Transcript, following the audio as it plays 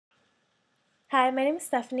Hi, my name is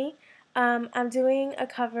Stephanie. I'm doing a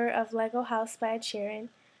cover of Lego House by Ed Sheeran.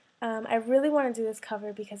 I really want to do this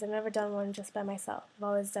cover because I've never done one just by myself. I've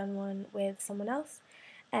always done one with someone else,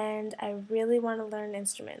 and I really want to learn an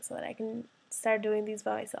instrument so that I can start doing these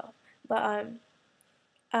by myself. But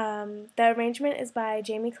the arrangement is by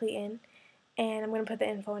Jamie Clayton, and I'm going to put the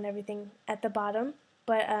info and everything at the bottom.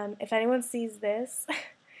 But if anyone sees this,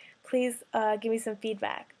 please give me some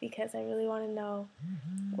feedback because I really want to know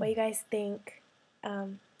what you guys think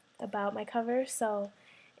about my cover. So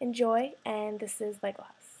enjoy, and this is Lego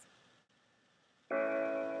House. I'm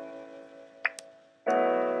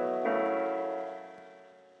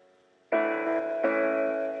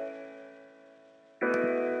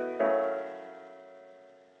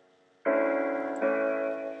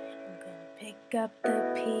gonna pick up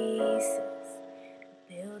the pieces,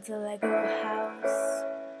 build a Lego house.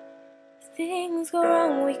 If things go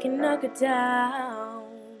wrong, we can knock it down.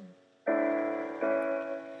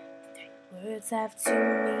 Three words have two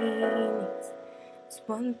meanings. There's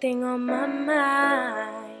one thing on my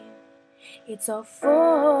mind. It's all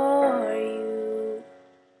for you.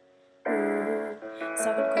 Ooh. It's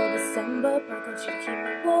not gonna cold December, but I got you to keep me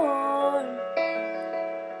warm.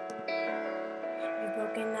 You're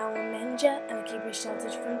broken, I will mend ya, and I'll keep you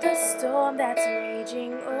sheltered from the storm that's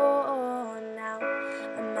raging. Oh, now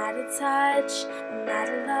I'm out of touch, I'm out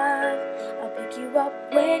of love. I'll pick you up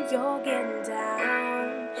when you're getting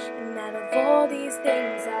down. And out of all these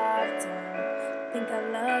things I've done, I think I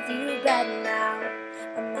love you better now.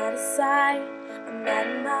 I'm out of sight, I'm out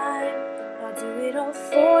of mind. I'll do it all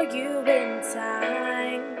for you in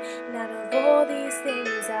time. And out of all these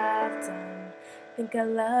things I've done, I think I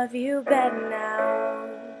love you better now.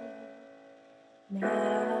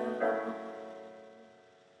 Now I'm gonna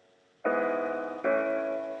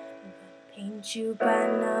paint you by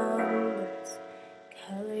numbers,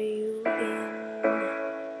 color you in.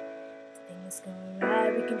 If things go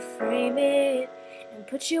right, we can frame it and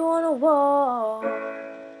put you on a wall.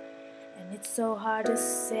 And it's so hard to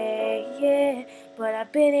say, yeah, but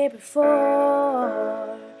I've been here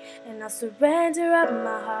before. And I'll surrender up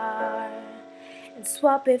my heart and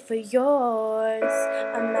swap it for yours.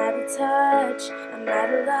 I'm out of touch, I'm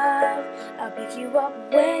out of love. I'll pick you up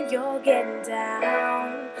when you're getting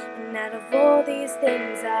down. And out of all these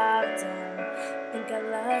things I've done, I think I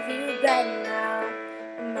love you better now.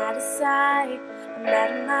 I'm out of sight, I'm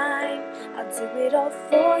out of mind. I'll do it all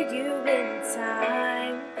for you in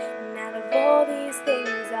time. And out of all these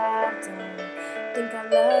things I've done, I think I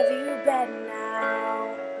love you better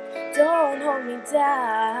now. Don't hold me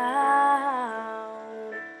down.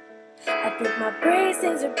 I think my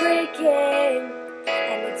braces are breaking,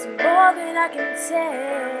 and it's more than I can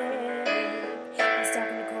take. It's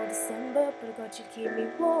starting to cold December, but I got you to keep me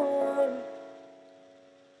warm.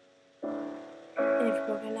 And if you're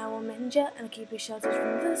broken, I will mend ya, and I'll keep you sheltered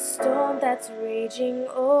from the storm that's raging.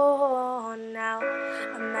 Oh, now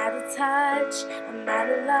I'm out of touch, I'm out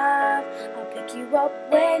of love. I'll pick you up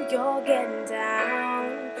when you're getting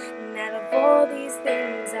down. And out of all these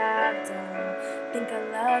things I've done, I think I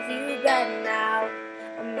love you better now.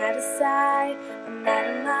 I'm out of sight, I'm out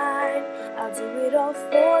of mind. I'll do it all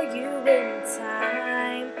for you in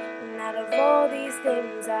time. And out of all these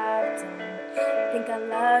things I've done, I think I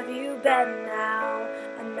love you better now.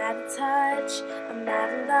 I'm out of touch, I'm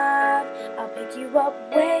out of love. I'll pick you up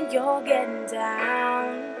when you're getting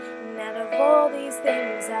down. And out of all these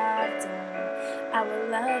things I've done, I will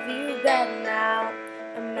love you better now.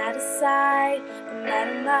 I'm out of sight, I'm out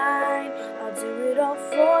of mind. I'll do it all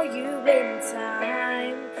for you in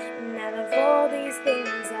time. And out of all these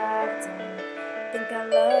things I've done, I think I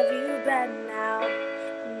love you better now.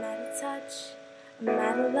 I'm out of touch, I'm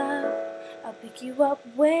out of love. I'll pick you up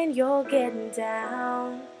when you're getting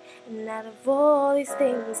down. And out of all these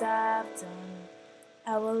things I've done,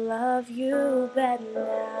 I will love you better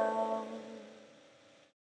now.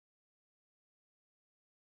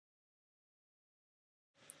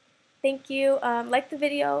 Thank you. Like the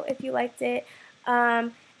video if you liked it.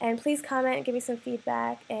 And please comment and give me some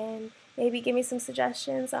feedback and maybe give me some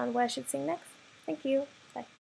suggestions on what I should sing next. Thank you. Bye.